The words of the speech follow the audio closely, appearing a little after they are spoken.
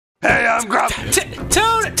Hey, I'm Grump.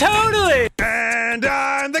 Totally. And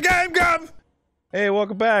I'm the Game Grump. Hey,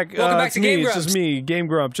 welcome back. Welcome back to Game It's Grumps. just me, Game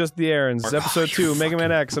Grump, just the errands. Episode 2,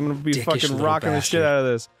 Megaman X. I'm gonna be dickish fucking little rocking the shit bastard. out of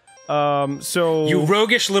this. So You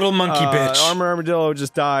roguish little monkey bitch. Armor Armadillo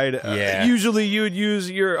just died. Yeah. Usually you would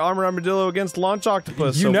use your Armor Armadillo against Launch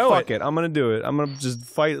Octopus. You so know fuck it. I'm gonna do it. I'm gonna just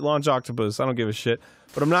fight Launch Octopus. I don't give a shit.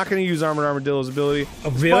 But I'm not gonna use Armor Armadillo's ability.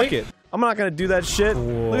 Oh, really? Fuck it. I'm not gonna do that shit.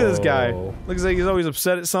 Look at this guy. Looks like he's always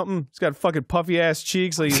upset at something. He's got fucking puffy ass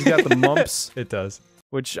cheeks, like he's got the mumps. It does.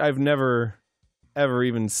 Which I've never, ever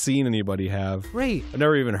even seen anybody have. Right. I've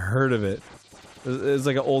never even heard of it. It's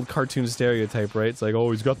like an old cartoon stereotype, right? It's like,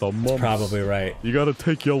 oh, he's got the mumps. Probably right. You gotta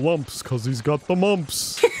take your lumps, cause he's got the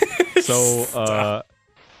mumps. So,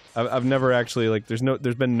 I've never actually, like, there's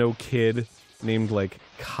been no kid named, like,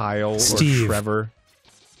 Kyle Steve. or Trevor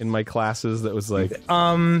in my classes that was like,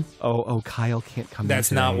 oh, Kyle can't come in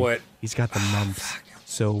That's not today. what- He's got the mumps.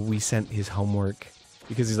 So we sent his homework.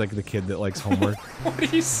 Because he's like the kid that likes homework. What are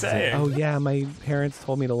you saying? Oh yeah, my parents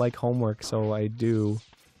told me to like homework, so I do.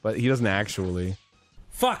 But he doesn't actually.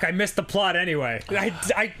 Fuck, I missed the plot anyway.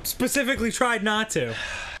 I specifically tried not to.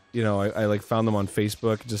 You know, I like found them on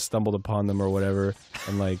Facebook, just stumbled upon them or whatever,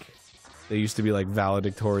 and like, they used to be like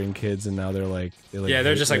valedictorian kids, and now they're like, Yeah,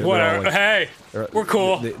 they're just like, all, whatever, like- hey, we're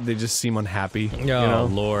cool. They just seem unhappy. Oh, you know?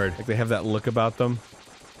 Lord. Like they have that look about them.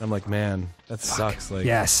 I'm like, man, that sucks. Like,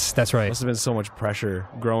 Yes, that's right. must have been so much pressure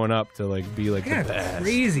growing up to like be like the best.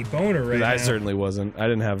 Crazy boner right I now. certainly wasn't. I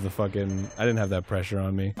didn't have the fucking. I didn't have that pressure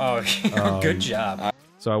on me. Oh, good job.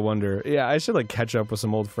 So I wonder. Yeah, I should like catch up with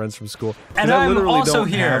some old friends from school. 'Cause And I I'm literally also don't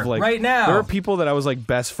here, have, like, right now. There are people that I was like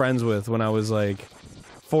best friends with when I was like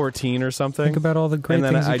 14 or something. Think about all the great and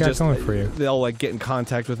then things you I got just, going for you. They'll like get in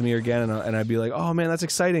contact with me again, and I'd be like, "Oh man, that's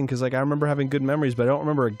exciting," because like I remember having good memories, but I don't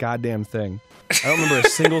remember a goddamn thing. I don't remember a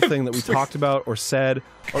single thing that we talked about or said,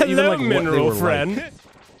 or even like what they were like.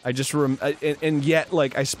 I just and yet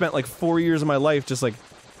like I spent like 4 years of my life just like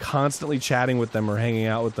constantly chatting with them or hanging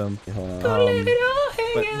out with them.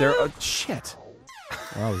 But there are shit.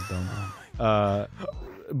 Well, that was dumb.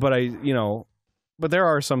 But but there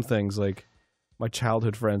are some things like my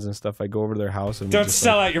childhood friends and stuff. I go over to their house and we Don't just,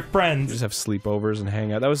 sell like, out your friends. just have sleepovers and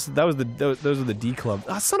hang out. Those are the D Club.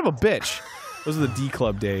 Ah, son of a bitch. Those are the D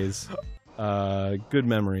Club days. Good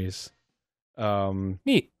memories.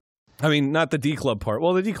 Neat. I mean, not the D Club part.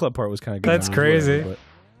 Well, the D Club part was kind of good. That's memories, crazy.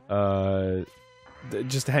 whatever, but,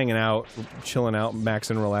 just hanging out, chilling out,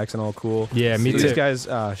 maxing, relaxing, all cool. Yeah, me These too. guys,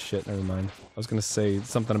 shit, never mind. I was gonna say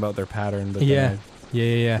something about their pattern, but Yeah. then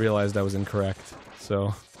Yeah. I realized I was incorrect.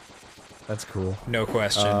 So, that's cool. No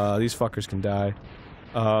question. These fuckers can die.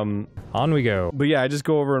 On we go. But yeah, I just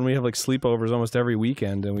go over and we have like sleepovers almost every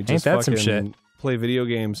weekend, and we just that some fucking shit? play video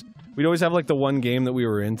games. We'd always have like the one game that we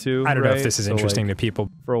were into. I don't know if right? this is So, interesting like, to people.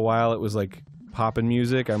 for a while, it was like poppin'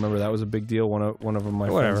 music. I remember that was a big deal. One of my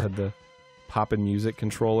Whatever. friends had the poppin' music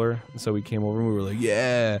controller, and so we came over and we were like,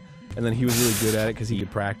 yeah. And then he was really good at it because he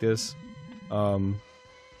could practice.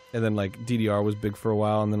 And then like DDR was big for a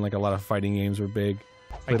while, and then like a lot of fighting games were big.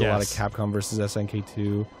 Played a lot of guess. Capcom versus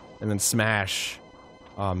SNK2, and then Smash.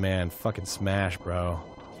 Oh man, fucking Smash, bro.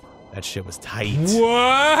 That shit was tight. Whoa!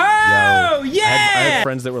 I Yeah! had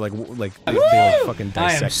friends that were like they like fucking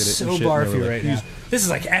I am dissected it so and shit. And they barfy were like, right now. This is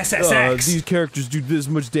like SSX. these characters do this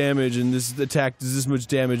much damage, and this attack does this much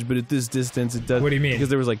damage, but at this distance it does. What do you mean? Because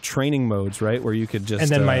there was like training modes, right, where you could just And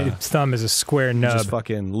then my thumb is a square nub. just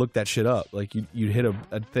fucking look that shit up. Like you'd hit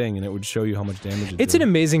a thing, and it would show you how much damage. It's an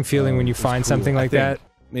amazing feeling when you It's find cool. something I like think- that.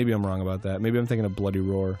 Maybe I'm wrong about that. Maybe I'm thinking of Bloody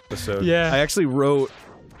Roar episode. Yeah. I actually wrote.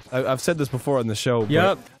 I've said this before on the show. But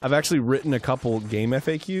Yep. I've actually written a couple game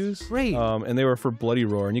FAQs. Great. And they were for Bloody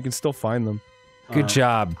Roar, and you can still find them. Good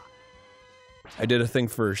job. I did a thing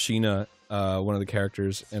for Sheena, one of the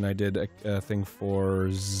characters, and I did a thing for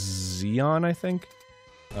Xeon, I think.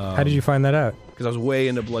 How did you find that out? Because I was way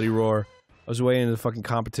into Bloody Roar. I was way into the fucking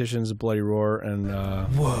competitions of Bloody Roar, and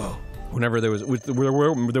Whoa. whenever there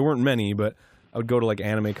weren't many, but I would go to like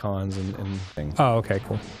anime cons and things. Oh, okay,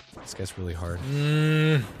 cool. This guy's really hard.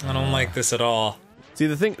 I don't like this at all. See,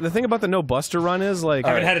 the thing about the no buster run is like I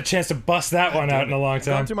haven't had a chance to bust that one out in a long I've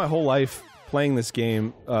gone time. through my whole life playing this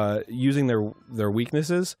game, using their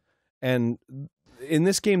weaknesses, and in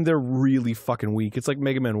this game they're really fucking weak. It's like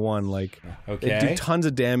Mega Man 1, like they do tons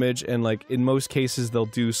of damage, and like in most cases they'll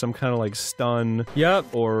do some kind of like stun, Yep.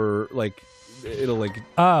 or like it'll like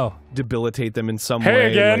Oh. debilitate them in some Hey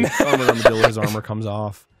way. again. Like, Armor Armadillo, his armor comes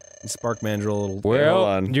off. And Spark Mandrill, little.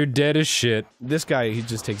 Well, you're dead as shit. This guy, he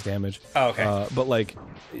just takes damage. Oh, okay. But like,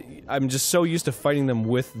 I'm just so used to fighting them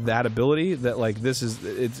with that ability that like this is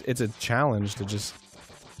it's a challenge to just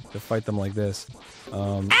to fight them like this.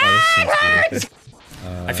 Oh, this seems good.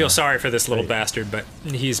 I feel sorry for this little bastard, but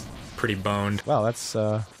he's pretty boned. Wow, that's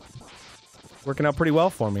working out pretty well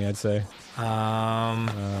for me, I'd say.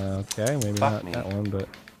 Okay, maybe not that one, but...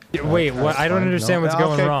 Wait, what? I don't understand what's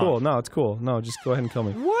going wrong. Okay, cool. No, it's cool. No, just go ahead and kill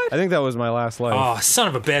me. What? I think that was my last life. Oh, son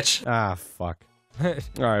of a bitch. Ah, fuck.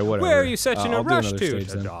 Alright, whatever. Where are you such in a I'll rush do to? another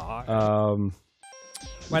stage then.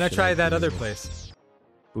 Why not try that other place?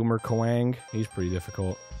 Boomer Kawang, he's pretty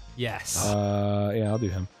difficult. Yes. Yeah, I'll do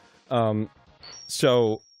him.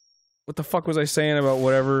 So, what the fuck was I saying about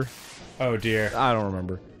whatever? Oh dear. I don't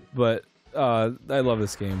remember. But, I love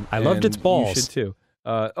this game. I loved its balls. You should too.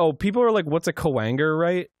 Oh, people are like, what's a Kawanger,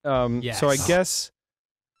 right? Yes. So I guess,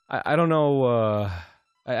 I don't know,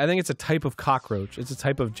 I think it's a type of cockroach. It's a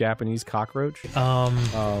type of Japanese cockroach. Yeah,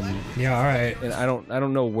 alright. And I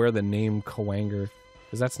don't know where the name Kawanger,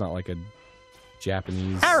 because that's not like a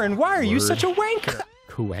Japanese Aaron, why are you word. such a wanker?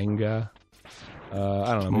 Kawanga. I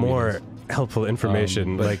don't know. More helpful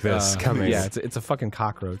information but, like this coming. Yeah, it's a fucking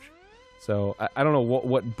cockroach. So I don't know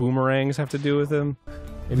what boomerangs have to do with him.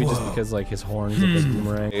 Maybe just because like his horns look like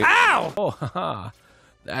boomerang. Ow! Oh, haha.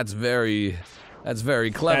 That's very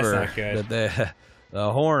clever. That's not good. That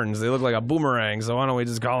the horns, they look like a boomerang, so why don't we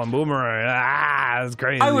just call them boomerang? Ah, that's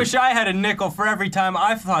crazy. I wish I had a nickel for every time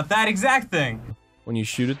I thought that exact thing. When you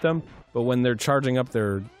shoot at them, but when they're charging up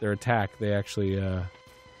their attack, they actually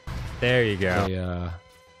There you go.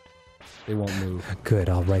 they won't move. Good,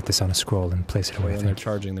 I'll write this on a scroll and place it away. When they're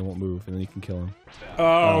charging, they won't move, and then you can kill them.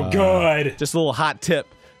 Oh, good. Just a little hot tip.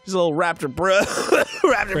 Just a little Raptor Pro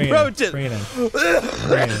tip.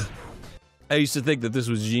 I used to think that this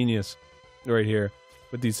was genius, right here,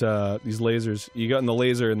 with these lasers. You got in the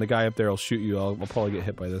laser, and the guy up there will shoot you. I'll probably get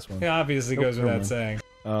hit by this one. It obviously goes without saying.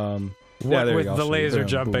 Yeah, there with you go, the laser boom.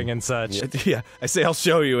 jumping and such. Yeah, I say I'll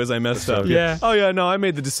show you as I messed up. Yeah. Oh yeah, no, I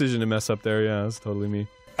made the decision to mess up there. Yeah, that's totally me.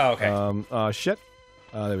 Oh, okay. Shit.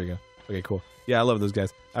 There we go. Okay, cool. Yeah, I love those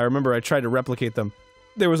guys. I remember I tried to replicate them.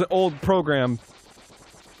 There was an old program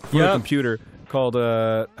for a computer called,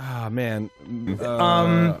 what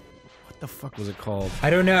the fuck was it called? I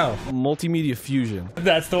don't know. Multimedia Fusion.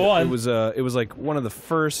 That's the one. It was like one of the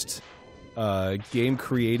first game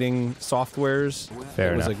creating softwares.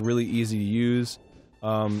 Fair It was enough. like really easy to use.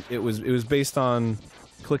 It was based on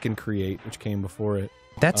Click and Create, which came before it.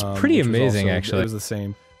 That's pretty which was amazing, also- actually. It was the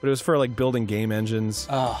same, but it was for like building game engines.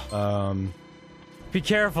 Be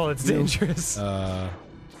careful, it's dangerous.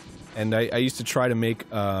 And I used to try to make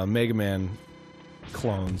Megaman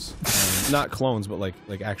clones, not clones, but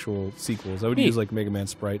like actual sequels. I would use like Megaman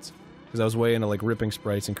sprites because I was way into like ripping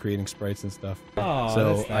sprites and creating sprites and stuff. Oh,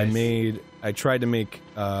 so that's nice. I tried to make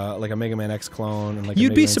like a Mega Man X clone and like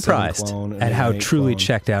You'd a be Mega Man 7 surprised clone and at a how Mega Man truly clone.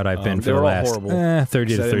 checked out I've been for They the were all last horrible, 30 to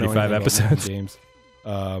because I didn't know 35 anything about episodes. games.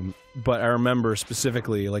 But I remember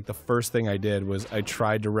specifically, like the first thing I did was I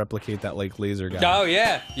tried to replicate that like laser guy. Oh,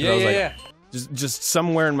 yeah. Yeah, I was yeah, like, yeah. Just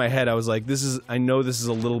somewhere in my head, I was like, I know this is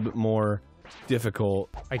a little bit more difficult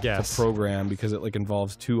I to guess. program because it like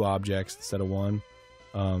involves two objects instead of one.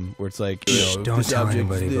 Where it's like, you know, don't this tell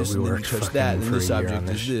object is anybody, but this, we and then worked you touch fucking that, and for this a year on object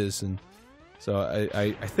this. is this, and so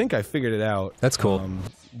I think I figured it out. That's cool.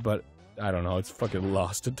 But I don't know, it's fucking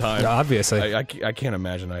lost to time. Obviously. I can't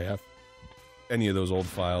imagine I have any of those old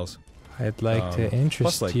files. I'd like to plus,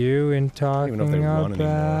 interest like, you in even talking know if they run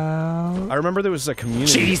about... I remember there was a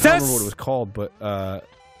community. Jesus! I don't remember what it was called, but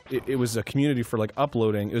it was a community for like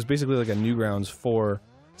uploading. It was basically like a Newgrounds for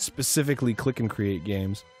specifically click and create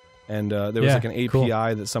games. And there was like an API cool.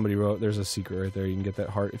 that somebody wrote. There's a secret right there. You can get that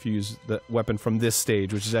heart if you use the weapon from this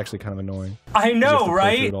stage, which is actually kind of annoying. I 'Cause you have know, to play through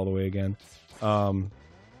right? it all the way again.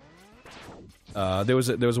 There was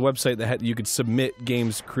a website that had you could submit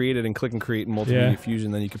games created in Click and Create and Multimedia Yeah.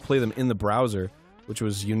 Fusion, then you could play them in the browser, which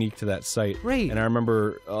was unique to that site. Great. And I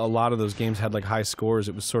remember a lot of those games had like high scores.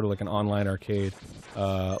 It was sort of like an online arcade,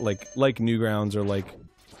 like Newgrounds or like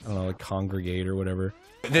I don't know, like Congregate or whatever.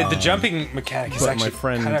 The jumping mechanic is But actually my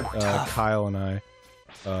friend kind of tough. Kyle and I,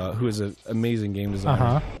 who is an amazing game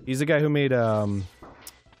designer, he's the guy who made oh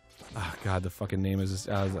god, the fucking name is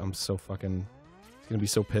I'm so fucking gonna be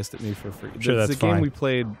so pissed at me for Sure, it's that's the game fine. we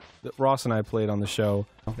played that Ross and I played on the show.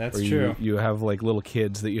 That's where true. You have like little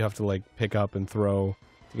kids that you have to like pick up and throw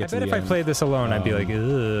to get I to bet the if I end. played this alone, I'd be like,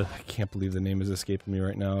 ugh. I can't believe the name is escaping me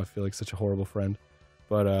right now. I feel like such a horrible friend.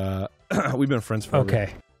 But we've been friends forever.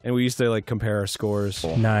 Okay. And we used to like compare our scores.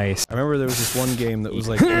 Nice. I remember there was this one game that was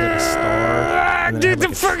like, a star, and then it had,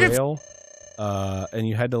 like, a trail, and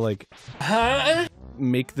you had to like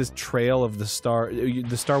make this trail of the star.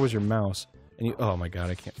 The star was your mouse, and you. Oh my god,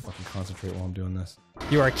 I can't fucking concentrate while I'm doing this.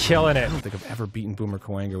 You are killing it. I don't think I've ever beaten Boomer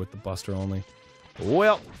Coanger with the Buster only.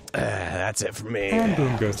 Well, that's it for me. And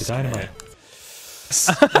boom goes the dynamite.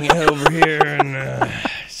 Get over here and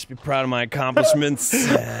just be proud of my accomplishments.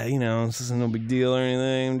 You know, this isn't no big deal or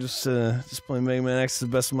anything. I'm just playing Mega Man X to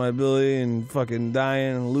the best of my ability and fucking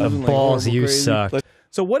dying and losing. Balls, like you crazy. suck.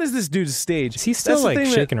 So what is this dude's stage? Is he still That's the like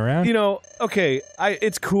thing shaking that, around? You know, okay,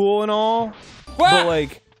 it's cool and all, but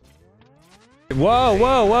like, whoa,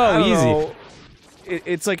 whoa, I whoa, don't easy. know.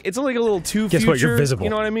 It's like a little too Guess future. what? You're visible. You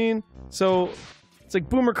know what I mean? So it's like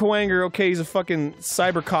Boomer Kawanger. Okay, he's a fucking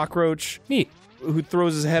cyber cockroach Neat. who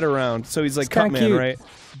throws his head around. So he's like It's kinda Cutman, cute. right?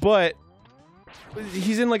 But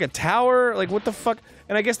he's in like a tower. Like what the fuck?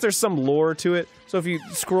 And I guess there's some lore to it. So if you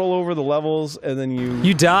scroll over the levels and then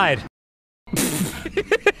You died.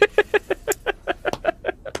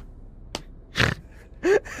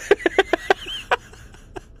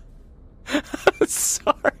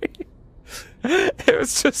 Sorry. It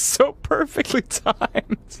was just so perfectly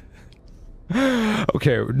timed.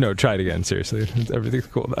 Okay, no, try it again, seriously. Everything's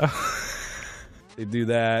cool now. they do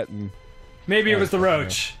that and Maybe it was the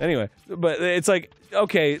roach. anyway, but it's like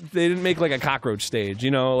okay, they didn't make like a cockroach stage,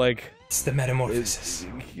 you know, like It's the metamorphosis.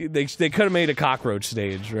 they could have made a cockroach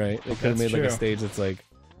stage, right? They could have That's made like a true. stage that's like,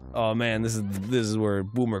 oh man, this is where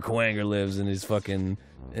Boomer Kawanger lives and he's fucking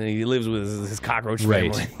and he lives with his cockroach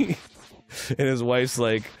Right. family. And his wife's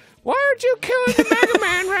like, why aren't you killing the Mega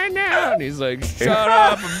Man right now? And he's like, shut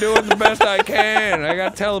up, I'm doing the best I can. I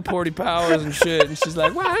got teleporty powers and shit. And she's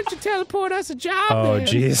like, why don't you teleport us a job? Oh, then?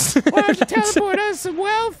 jeez. Why don't you teleport us some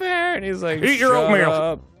welfare? And he's like, Eat your shut oatmeal.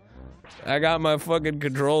 up. I got my fucking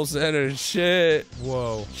control center and shit.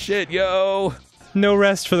 Whoa. Shit, yo. No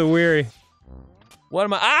rest for the weary. What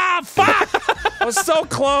am I? Ah, fuck! I was so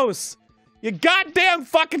close. You goddamn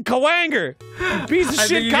fucking Kawanger. You piece of I shit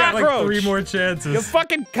think you got cockroach. like 3 more chances. You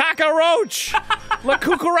fucking cockroach. La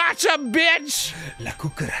cucaracha, bitch. La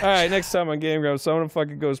cucaracha. All right, next time on Game Grumps, I'm gonna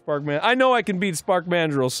fucking go Spark Man. I know I can beat Spark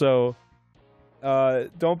Mandrill, so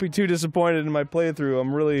don't be too disappointed in my playthrough.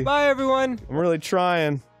 I'm Bye, everyone. really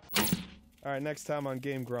trying. All right, next time on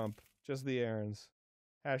Game Grump, just the errands.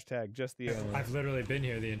 Hashtag just the errands. I've literally been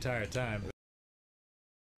here the entire time.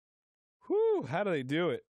 Whew, how do they do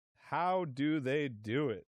it? How do they do it?